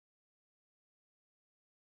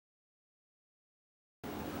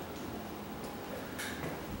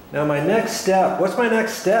Now my next step, what's my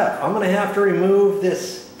next step? I'm going to have to remove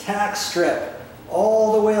this tack strip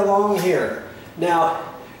all the way along here. Now,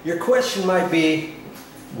 your question might be,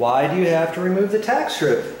 why do you have to remove the tack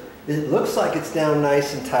strip? It looks like it's down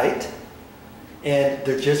nice and tight. And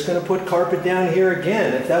they're just going to put carpet down here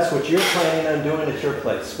again, if that's what you're planning on doing at your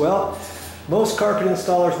place. Well, most carpet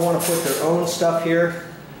installers want to put their own stuff here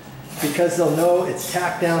because they'll know it's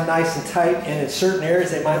tacked down nice and tight, and in certain areas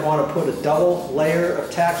they might want to put a double layer of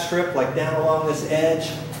tack strip, like down along this edge.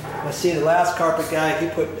 I see the last carpet guy, he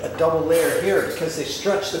put a double layer here because they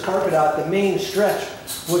stretched the carpet out. The main stretch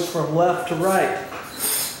was from left to right.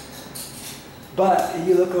 But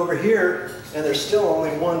you look over here, and there's still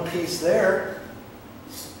only one piece there.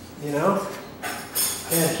 You know?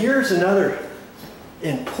 And here's another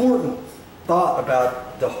important thought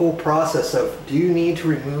about the whole process of, do you need to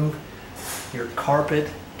remove your carpet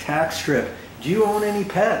tack strip? Do you own any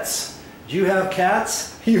pets? Do you have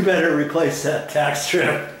cats? You better replace that tack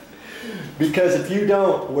strip. Because if you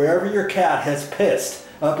don't, wherever your cat has pissed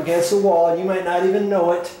up against the wall, and you might not even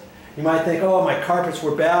know it, you might think, oh, my carpets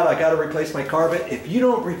were bad, I got to replace my carpet. If you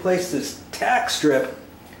don't replace this tack strip,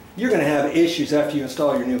 you're going to have issues after you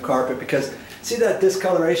install your new carpet, because see that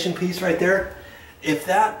discoloration piece right there? And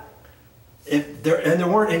there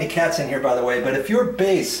weren't any cats in here, by the way, but if your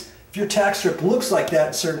base, if your tack strip looks like that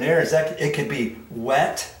in certain areas, it could be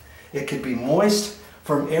wet, it could be moist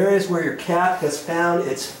from areas where your cat has found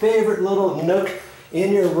its favorite little nook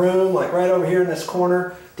in your room, like right over here in this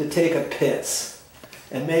corner, to take a piss.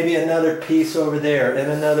 And maybe another piece over there,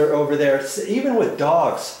 and another over there. Even with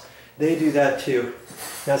dogs, they do that too.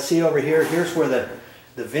 Now see over here, here's where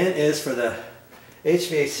the vent is for the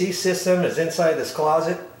HVAC system, is inside this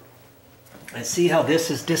closet. And see how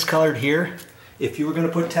this is discolored here? If you were going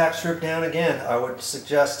to put tack strip down again, I would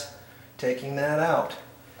suggest taking that out.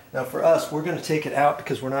 Now for us, we're going to take it out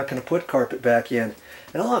because we're not going to put carpet back in.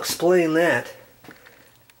 And I'll explain that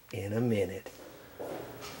in a minute.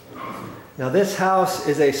 Now this house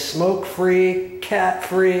is a smoke-free,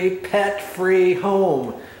 cat-free, pet-free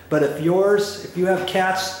home. But if you have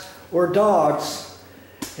cats or dogs,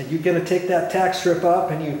 and you're going to take that tack strip up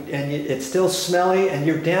and it's still smelly, and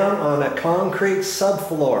you're down on a concrete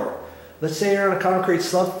subfloor. Let's say you're on a concrete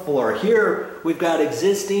subfloor. Here we've got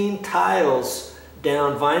existing tiles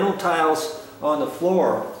down, vinyl tiles on the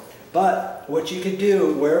floor. But what you could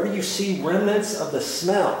do, wherever you see remnants of the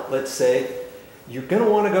smell, let's say, you're going to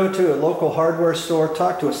want to go to a local hardware store,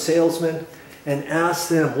 talk to a salesman, and ask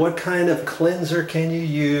them what kind of cleanser can you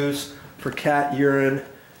use for cat urine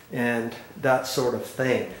and that sort of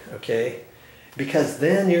thing, okay? Because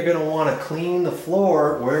then you're going to want to clean the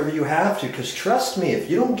floor wherever you have to, because trust me, if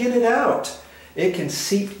you don't get it out, it can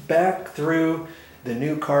seep back through the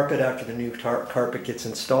new carpet after the new carpet gets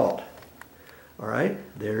installed. All right,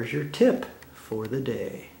 there's your tip for the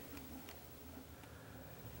day.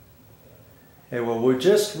 Okay, well, we'll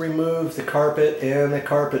just remove the carpet and the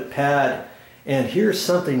carpet pad. And here's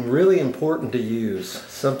something really important to use,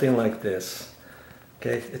 something like this.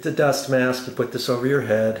 Okay, it's a dust mask. You put this over your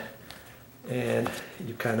head and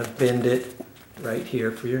you kind of bend it right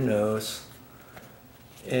here for your nose.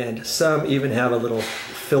 And some even have a little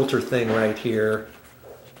filter thing right here,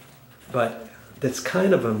 but that's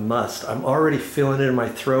kind of a must. I'm already feeling it in my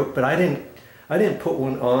throat, but I didn't put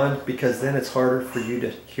one on because then it's harder for you to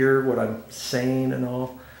hear what I'm saying and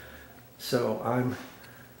all. So I'm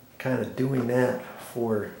kind of doing that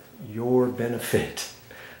for your benefit,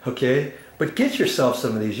 okay? But get yourself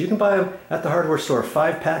some of these. You can buy them at the hardware store. A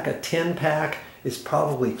 5-pack, a 10-pack is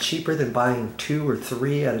probably cheaper than buying 2 or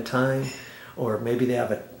 3 at a time, or maybe they have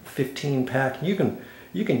a 15-pack. You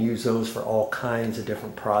can use those for all kinds of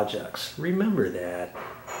different projects. Remember that.